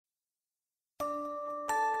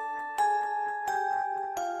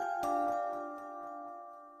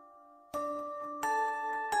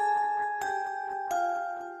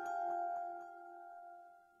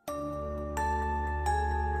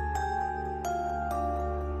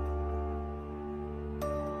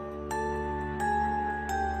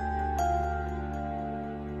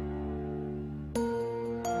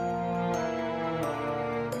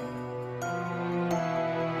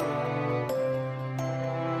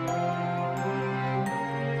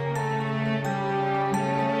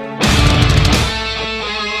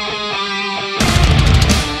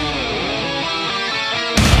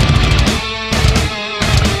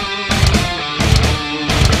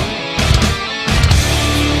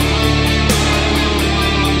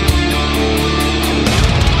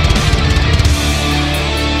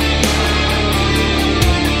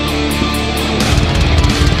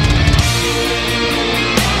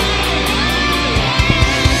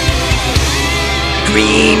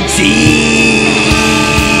cream cheese.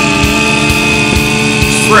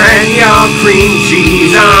 Spread your cream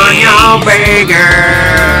cheese on your bagel.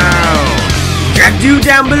 Dragged you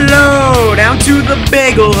down below, down to the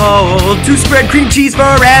bagel hole, to spread cream cheese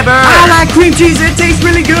forever. I like cream cheese, it tastes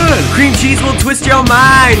really good. Cream cheese will twist your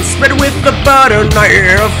mind. Spread it with the butter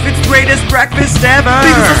knife. It's greatest breakfast ever.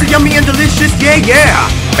 Bagels are so yummy and delicious, yeah, yeah.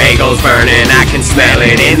 Bagels burning, I can smell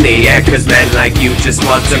it in the air, 'cause men like you just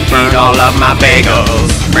want to eat all of my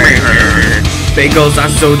bagels. Bagels are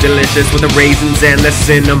so delicious with the raisins and the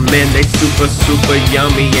cinnamon. They super, super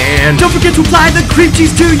yummy, and don't forget to apply the cream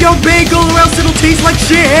cheese to your bagel or else it'll taste like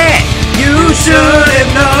shit. You should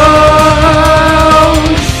have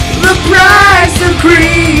known the price of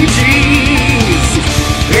cream cheese.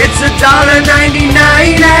 It's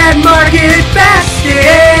 $1.99 at Market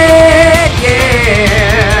Basket,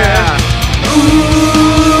 yeah.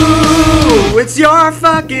 Ooh, it's your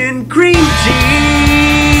fucking cream cheese.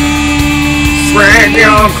 Spread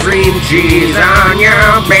your cream cheese on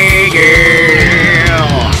your bagel.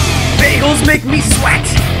 Bagels make me sweat,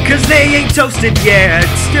 'cause they ain't toasted yet.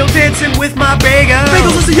 Still dancing with my bagel.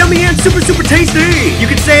 Bagels are so yummy and super, super tasty. You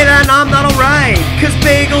could say that I'm not alright, 'cause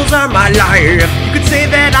bagels are my life. You could say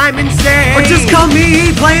that I'm insane, or just call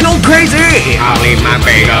me plain old crazy. I'll eat my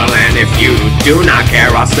bagel, and if you do not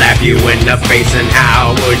care, I'll slap you in the face, and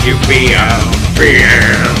how would you feel?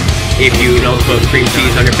 If you don't put cream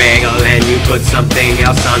cheese on your bagel and you put something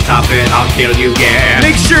else on top of it, I'll kill you, yeah.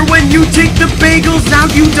 Make sure when you take the bagels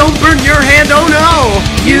out, you don't burn your hand, oh no.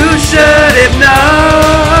 You should have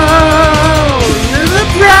known the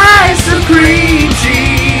price of cream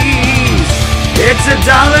cheese. It's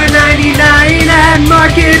 $1.99 at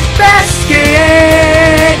Market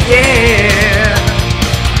Basket, yeah.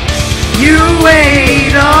 You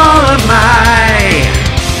ate all of my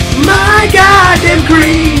goddamn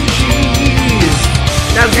cream cheese.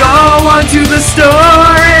 Now go on to the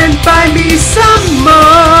store and buy me some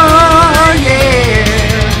more,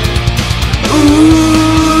 yeah.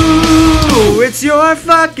 Ooh, it's your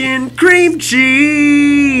fucking cream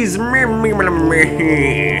cheese.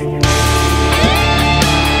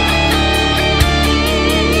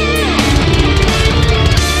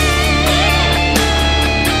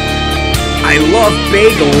 I love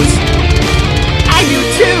bagels. I do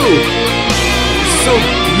too. So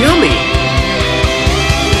yummy.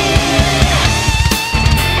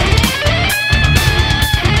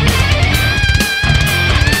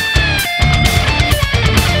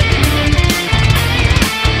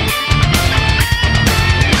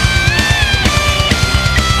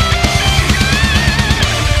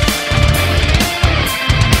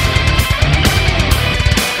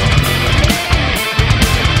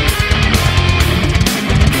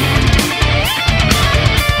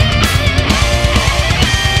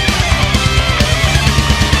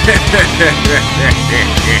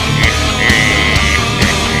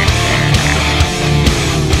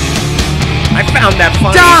 I found that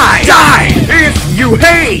funny. Die! If you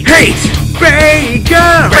hate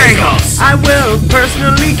bagels, I will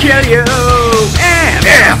personally kill you.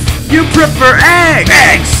 If you prefer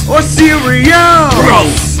eggs or cereal,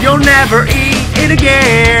 gross, you'll never eat it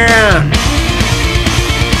again.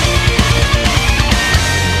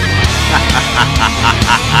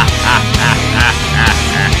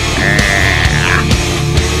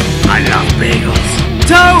 I love bagels.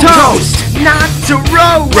 Toast, not to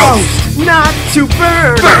roast, not to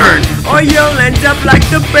burn, or you'll end up like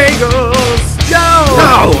the bagels.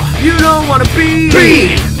 No, you don't wanna be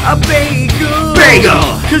a bagel,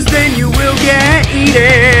 'cause then you will get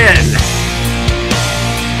eaten.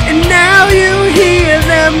 And now you hear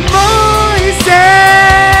them voices.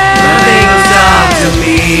 My bagels talk to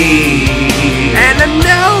me, and I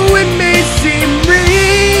know it may seem real.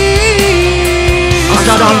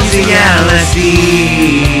 LSD,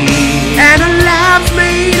 and a life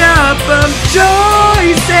made up of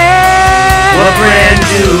choices. What brand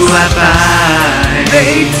do I buy?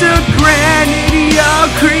 They took granted your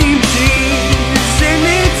cream cheese, and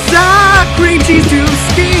it's our cream cheese to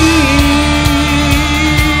steam.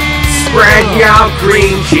 Spread your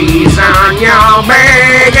cream cheese on your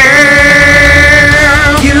bagel.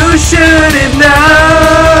 You should have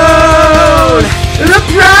known the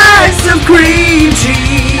price of cream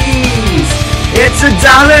cheese. It's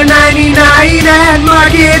 $1.99 at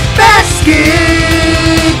Market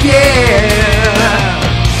Basket, yeah.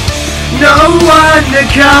 No one to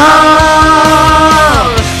call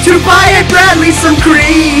to buy at Bradley some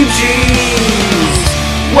cream cheese.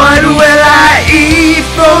 What will I eat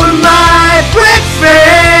for my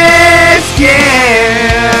breakfast,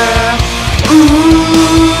 yeah.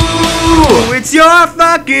 Ooh, it's your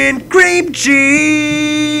fucking freaking cream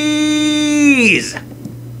cheese!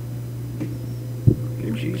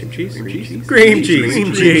 Cream cheese.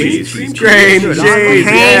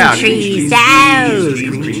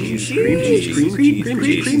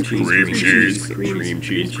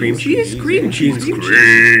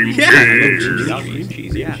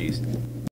 Yeah.